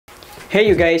Hey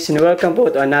you guys, and welcome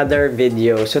po to another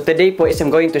video. So today po is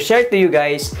I'm going to share to you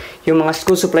guys yung mga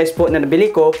school supplies po na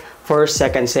nabili ko for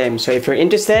second sem. So if you're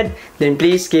interested, then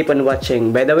please keep on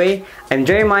watching. By the way, I'm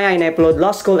Jeremiah and I upload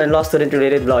law school and law student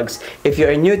related vlogs. If you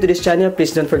are new to this channel,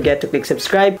 please don't forget to click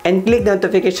subscribe and click the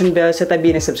notification bell sa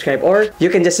tabi ng subscribe, or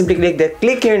you can just simply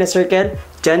click here in a circle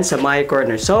dyan sa my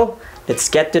corner. So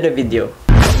let's get to the video.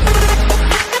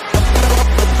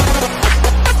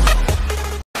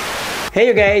 Hey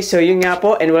you guys! So yun nga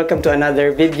po, and welcome to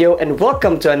another video and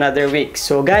welcome to another week.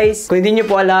 So guys, kung hindi nyo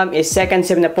po alam, is second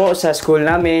sem na po sa school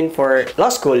namin for law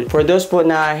school. For those po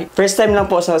na first time lang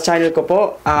po sa channel ko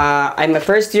po, I'm a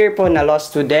first year po na law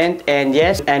student, and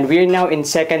yes, and we're now in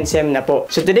second sem na po.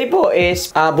 So today po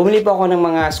is, bumili po ako ng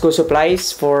mga school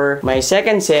supplies for my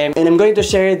second sem, and I'm going to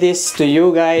share this to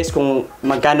you guys kung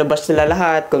magkano ba sila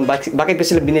lahat, kung bakit ko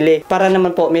sila binili, para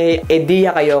naman po may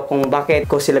idea kayo kung bakit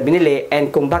ko sila binili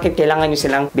and kung bakit kailangan nyo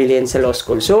silang bilhin sa law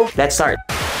school. So, let's start.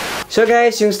 So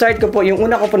guys, yung start ko po, yung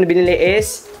una ko po na binili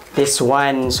is this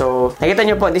one. So, nakita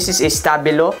nyo po, this is a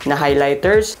Stabilo na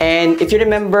highlighters. And if you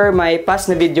remember my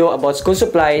past na video about school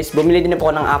supplies, bumili din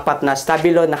po ako ng 4 na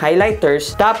Stabilo na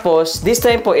highlighters. Tapos, this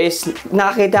time po is,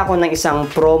 nakakita ako ng isang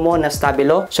promo na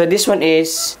Stabilo. So, this one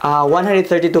is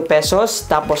 132 pesos.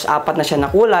 Tapos, 4 na siya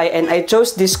na kulay. And I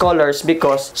chose these colors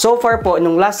because so far po,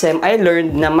 nung last sem, I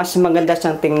learned na mas maganda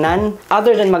siyang tingnan.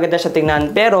 Other than maganda siyang tingnan,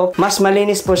 pero mas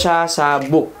malinis po siya sa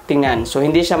book tingnan. So,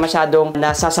 hindi siya masyadong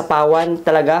nasasapawan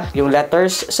talaga yung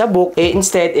letters sa book.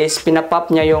 Instead is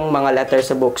pinapop niya yung mga letters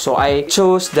sa book. So I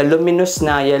chose the luminous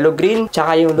na yellow green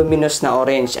tsaka yung luminous na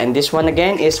orange, and this one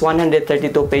again is 132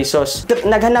 pesos.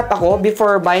 Naghanap ako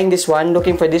before buying this one,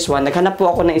 looking for this one. Naghanap po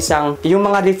ako ng isang yung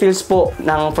mga refills po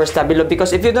ng for Stabilo,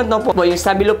 because if you don't know po, yung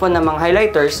Stabilo po ng mga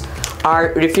highlighters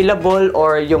are refillable,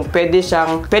 or yung pwede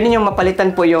nyo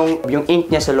mapalitan po yung ink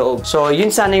niya sa loob. So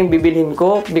yun sana yung bibilhin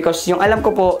ko, because yung alam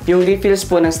ko po yung refills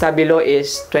po ng Stabilo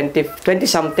is 20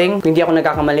 something, hindi ako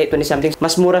nagkakamali, 20 something,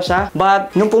 mas mura siya.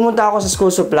 But nung pumunta ako sa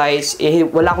school supplies,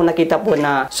 wala akong nakita po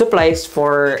na supplies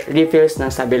for refills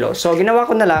ng Stabilo. So ginawa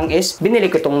ko na lang is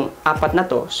binili ko tong 4 na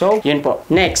to. So yun po.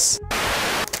 Next,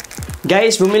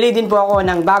 guys, bumili din po ako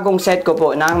ng bagong set ko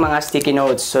po ng mga sticky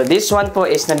notes. So this one po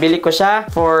is nabili ko siya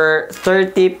for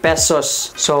 30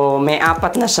 pesos. So may 4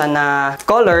 na siya na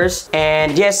colors,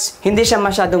 and yes, hindi siya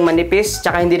masyadong manipis,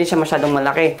 tsaka hindi rin siya masyadong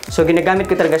malaki. So ginagamit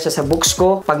ko talaga siya sa books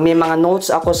ko. Pag may mga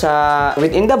notes ako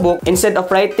within the book, instead of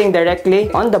writing directly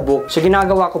on the book, so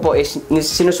ginagawa ko po is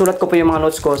sinusulat ko po yung mga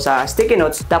notes ko sa sticky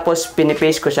notes, tapos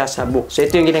pinipaste ko siya sa book. So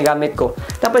ito yung ginagamit ko.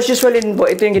 Tapos usually din po,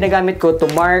 ito yung ginagamit ko to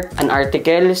mark an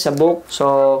article sa book.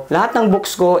 So, lahat ng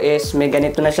books ko is may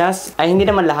ganito na siya. Ay, hindi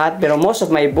naman lahat, pero most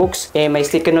of my books, may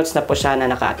sticky notes na po siya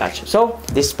na naka-attach. So,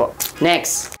 this po.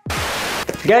 Next.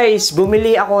 Guys,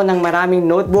 bumili ako ng maraming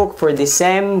notebook for this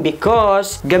sem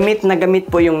because gamit na gamit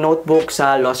po yung notebook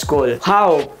sa law school.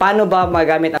 How? Paano ba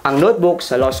magamit ang notebook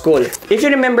sa law school? If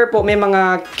you remember po, may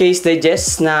mga case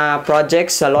digest na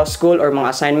projects sa law school or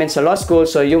mga assignments sa law school.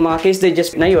 So, yung mga case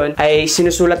digest na yun ay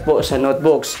sinusulat po sa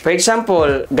notebooks. For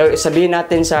example, sabihin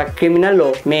natin sa criminal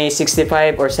law, may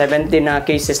 65 or 70 na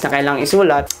cases na kailangang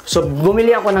isulat. So,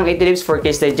 bumili ako ng 80 leaves for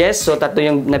case digest. So, 3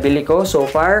 yung nabili ko so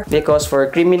far, because for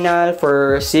criminal,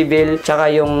 for civil, tsaka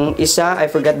yung isa,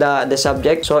 I forgot the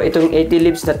subject. So, itong 80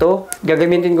 leaves na to,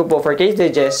 gagamitin ko po for case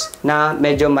digest na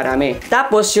medyo marami.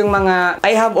 Tapos, yung mga,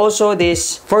 I have also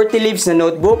this 40 leaves na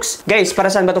notebooks. Guys,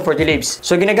 para saan ba to 40 leaves?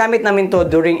 So, ginagamit namin to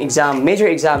during exam, major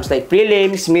exams like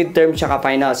prelims, midterm, tsaka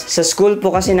finals. Sa school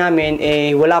po kasi namin,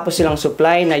 wala po silang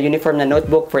supply na uniform na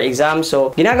notebook for exam.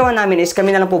 So, ginagawa namin is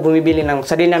kami na lang po bumibili ng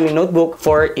sarili naming notebook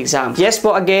for exam. Yes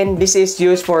po, again, this is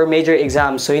used for major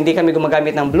exams. So, hindi kami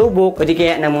gumagamit ng blue book o di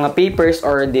kaya ng mga papers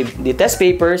or the test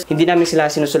papers. Hindi namin sila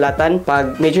sinusulatan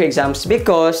pag major exams,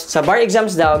 because sa bar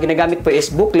exams daw, ginagamit po is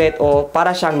booklet o para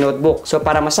siyang notebook. So,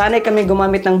 para masanay kami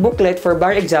gumamit ng booklet for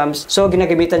bar exams, so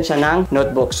ginagamitan siya ng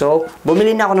notebook. So,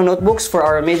 bumili na ako ng notebooks for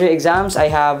our major exams. I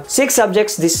have 6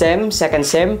 subjects this sem, second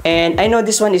sem, and I know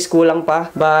this one is kulang pa,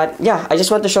 but yeah, I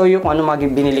just want to show you kung ano mga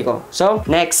binili ko. So,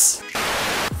 next.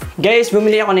 Guys,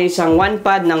 bumili ako ng isang 1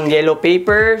 pad ng yellow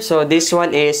paper. So, this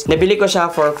one is, nabili ko siya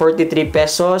for 43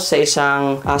 pesos sa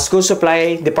isang school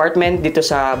supply department dito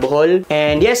sa Bohol.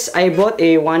 And yes, I bought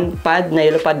a 1 pad na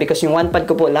yellow pad because yung 1 pad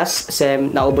ko po last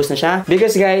sem, naubos na siya.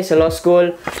 Because guys, sa law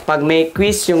school, pag may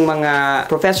quiz yung mga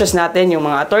professors natin, yung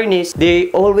mga attorneys,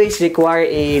 they always require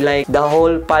like the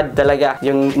whole pad talaga,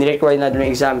 yung ni-require na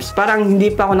during exams. Parang hindi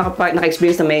pa ako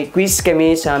naka-experience na may quiz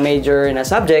kami sa major na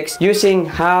subjects using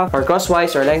half or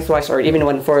crosswise or length lengthwise or even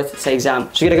 1/4 sa exam.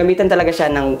 So ginagamitan talaga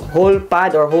siya ng whole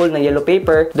pad or whole na yellow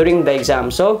paper during the exam.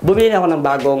 So bumili na ako ng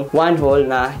bagong 1 whole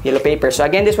na yellow paper. So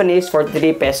again, this one is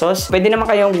 43 pesos. Pwede naman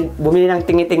kayong bumili ng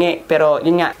tingi-tingi, pero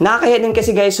yun nga, nakakaya din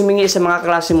kasi guys humingi sa mga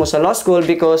klase mo sa law school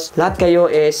because lahat kayo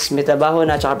is may trabaho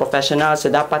na tsaka professional.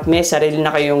 So dapat may sarili na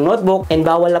kayong notebook and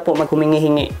bawal na po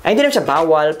maghumingi-hingi. Ay, hindi na siya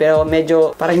bawal, pero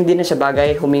medyo parang hindi na siya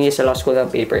bagay humingi sa law school ng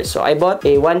papers. So I bought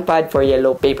a 1 pad for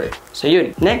yellow paper. So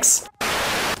yun. Next.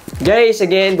 Guys,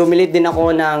 again, bumili din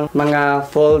ako ng mga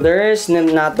folders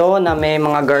na to na may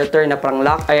mga garter na parang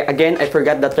lock. Again, I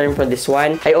forgot the term for this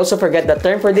one. I also forgot the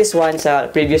term for this one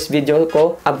sa previous video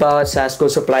ko about sa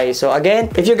school supply. So again,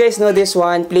 if you guys know this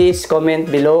one, please comment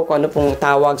below kung ano pong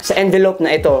tawag sa envelope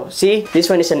na ito. See, this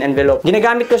one is an envelope.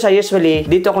 Ginagamit ko siya usually,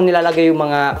 dito ako nilalagay yung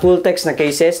mga full text na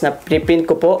cases na preprint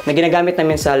ko po, na ginagamit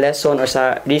namin sa lesson or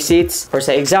sa receipts or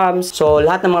sa exams. So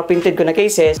lahat ng mga printed ko na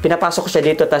cases, pinapasok ko siya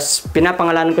dito, tas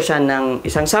pinapangalanan ko siya ng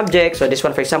isang subject. So this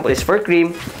one for example is for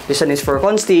crim, this one is for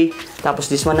consti, tapos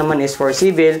this one naman is for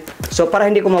civil. So para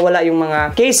hindi ko mawala yung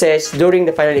mga cases during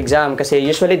the final exam, kasi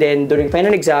usually din during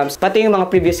final exams, pati yung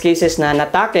mga previous cases na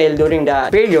natackle during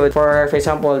the period, for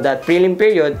example that prelim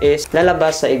period, is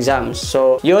lalabas sa exams.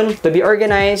 So yun, to be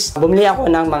organized, bumili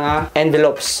ako ng mga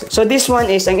envelopes. So this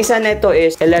one is, ang isa nito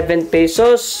is 11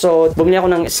 pesos. So bumili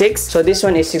ako ng 6. So this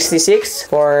one is 66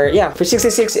 for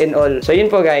 66 in all. So yun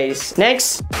po guys.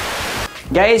 Next.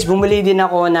 Guys, bumili din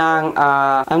ako ng,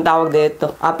 ang tawag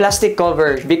dito, plastic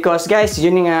cover. Because guys,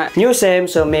 yun nga, new sem,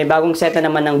 so may bagong set na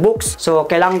naman ng books. So,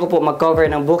 kailangan ko po mag-cover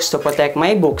ng books to protect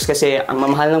my books kasi ang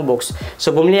mamahal ng books.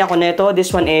 So, bumili ako nito.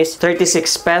 This one is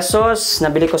 36 pesos.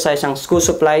 Nabili ko sa isang school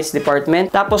supplies department.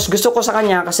 Tapos, gusto ko sa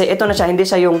kanya kasi ito na siya, hindi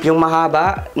siya yung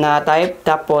mahaba na type.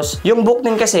 Tapos, yung book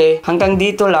din kasi, hanggang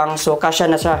dito lang, so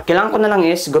kasya na siya. Kailangan ko na lang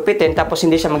is gupitin, tapos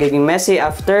hindi siya magiging messy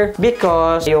after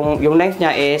because yung length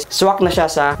niya is swak na siya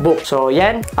sa book. So,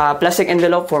 yan. Plastic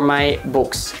envelope for my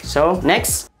books. So,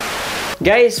 next.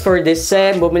 Guys, for this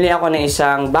sem, bumili ako ng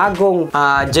isang bagong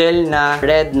gel na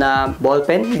red na ball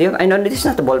pen. I know this is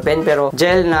not a ball pen, pero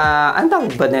gel na, ano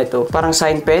tawag ba nito? Parang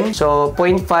sign pen. So,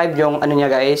 0.5 yung ano niya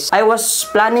guys. I was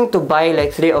planning to buy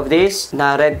like 3 of this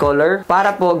na red color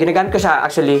para po, ginagamit ko siya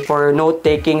actually for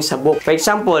note-taking sa book. For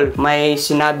example, may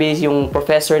sinabi yung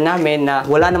professor namin na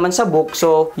wala naman sa book.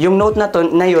 So, yung note na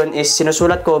yun is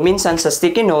sinusulat ko minsan sa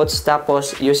sticky notes,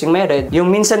 tapos using my red.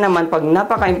 Yung minsan naman, pag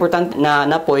napaka-important na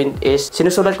point is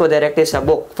sinusulat ko directly sa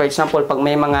book. For example, pag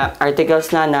may mga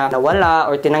articles na nawala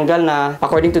or tinanggal na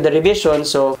according to the revision,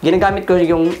 so ginagamit ko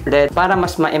yung red para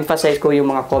mas ma-emphasize ko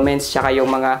yung mga comments tsaka yung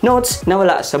mga notes na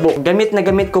wala sa book. Gamit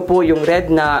ko po yung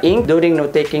red na ink during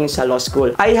note-taking sa law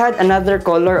school. I had another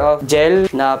color of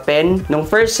gel na pen nung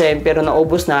first sem, pero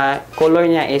naubos na. Color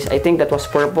niya is, I think that was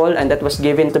purple, and that was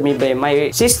given to me by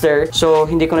my sister. So,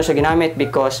 hindi ko na siya ginamit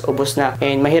because ubos na.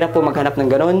 And mahirap po maghanap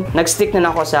ng ganun. Nag-stick na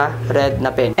ako sa red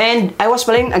na pen. And I was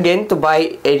planning again to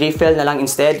buy a refill na lang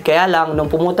instead. Kaya lang, nung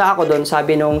pumunta ako doon,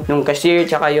 sabi nung cashier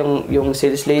tsaka yung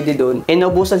sales lady doon,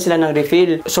 inubusan sila ng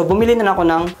refill. So, bumili na ako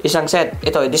ng isang set.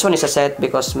 Ito, this one is a set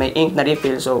because may ink na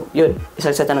refill. So, yun,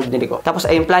 isang set na binili ko. Tapos,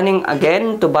 I am planning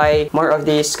again to buy more of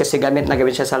this kasi gamit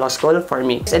siya sa law school for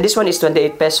me. And this one is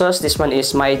 28 pesos. This one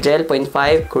is my gel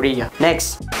 0.5 Korea.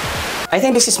 Next. I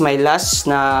think this is my last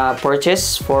na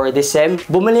purchase for this sem.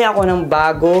 Bumili ako ng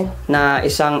bago na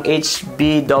isang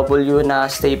HBW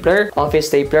na stapler, office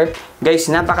stapler.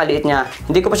 Guys, napakaliit niya.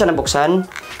 Hindi ko pa siya nabuksan,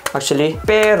 actually.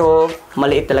 Pero,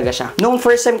 maliit talaga siya. Nung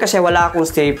first time kasi wala akong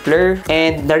stapler.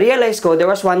 And na-realize ko, there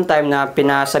was one time na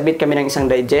pinasabit kami ng isang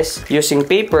digest using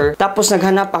paper. Tapos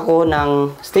naghanap ako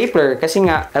ng stapler. Kasi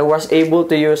nga, I was able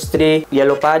to use 3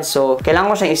 yellow pads. So, kailangan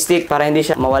ko siyang i-stick para hindi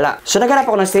siya mawala. So, naghanap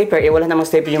ako ng stapler. Wala namang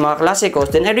stapler yung mga klase ko.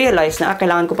 Then, I realized na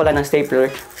kailangan ko pala ng stapler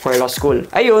for law school.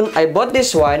 Ayun, I bought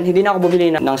this one. Hindi na ako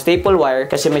bumili ng staple wire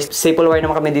kasi may staple wire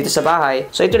naman kami dito sa bahay.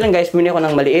 So, ito lang guys, bumili ako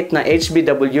ng maliit na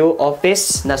HBW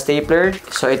office na stapler.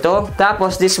 So, ito.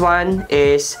 Tapos, this one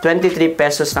is 23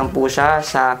 pesos lang po siya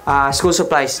sa school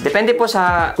supplies. Depende po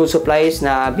sa school supplies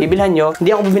na bibilhan nyo. Hindi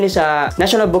ako bumili sa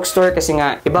National Bookstore kasi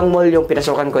nga, ibang mall yung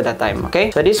pinasukan ko that time. Okay?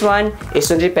 So, this one is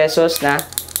 23 pesos na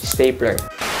stapler.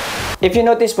 If you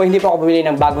notice po, hindi po ako bumili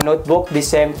ng bagong notebook this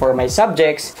sem for my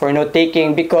subjects, for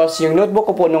note-taking, because yung notebook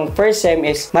ko po nung first sem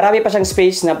is marami pa siyang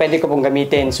space na pwede ko pong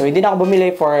gamitin. So, hindi na ako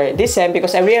bumili for this sem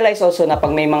because I realized also na pag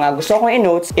may mga gusto akong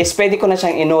i-notes, is pwede ko na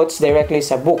siyang i-notes directly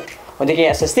sa book. O di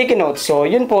kaya sa sticky notes. So,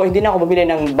 yun po, hindi na ako bumili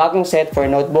ng bagong set for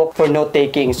notebook for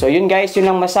note-taking. So, yun guys, yun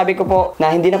ang masabi ko po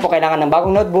na hindi na po kailangan ng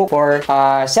bagong notebook for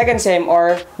second sem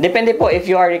or depende po if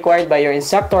you are required by your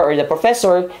instructor or the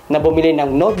professor na bumili ng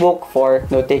notebook for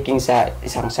note-taking sa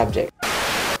isang subject.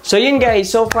 So yun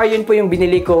guys, so far yun po yung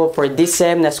binili ko for this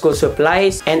sem na school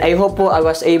supplies. And I hope po I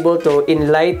was able to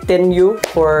enlighten you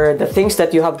for the things that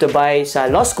you have to buy sa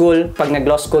law school pag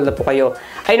nag-law school na po kayo.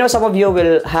 I know some of you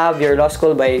will have your law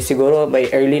school by siguro by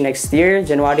early next year,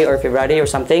 January or February or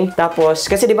something. Tapos,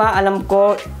 kasi di ba alam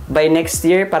ko by next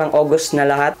year, parang August na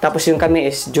lahat. Tapos yung kami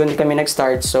is June kami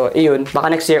nag-start. So, iyon,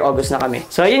 baka next year August na kami.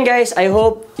 So, yun guys, I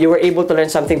hope you were able to learn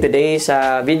something today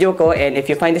sa video ko. And if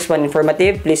you find this one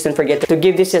informative, please don't forget to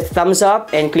give this a thumbs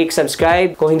up and click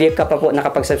subscribe kung hindi ka pa po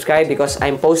nakapag-subscribe because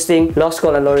I'm posting law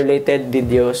school and law related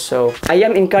videos. So, I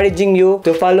am encouraging you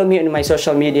to follow me on my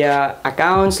social media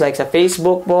accounts like sa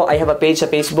Facebook po. I have a page sa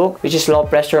Facebook which is Law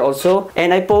Pressure also.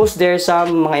 And I post there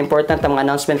some mga important na mga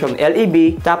announcement from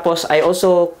LEB. Tapos, I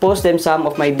also post them some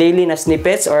of my daily na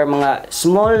snippets or mga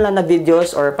small na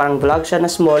videos or parang vlog siya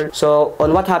na small. So,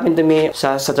 on what happened to me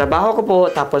sa trabaho ko po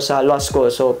tapos sa law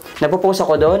school. So, napopost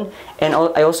ako doon. And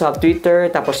I also have Twitter,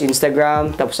 tapos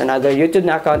Instagram, tapos another YouTube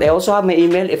na account. I also have my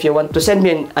email if you want to send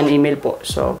me an email po.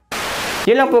 So,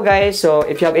 yun lang po guys. So,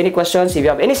 if you have any questions, if you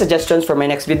have any suggestions for my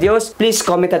next videos, please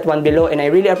comment at one below. And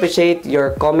I really appreciate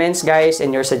your comments guys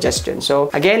and your suggestions. So,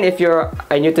 again, if you're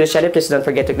new to the channel, please don't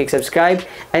forget to click subscribe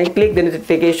and click the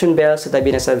notification bell sa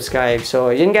tabi na subscribe. So,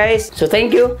 yun guys. So,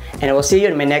 thank you and I will see you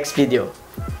in my next video.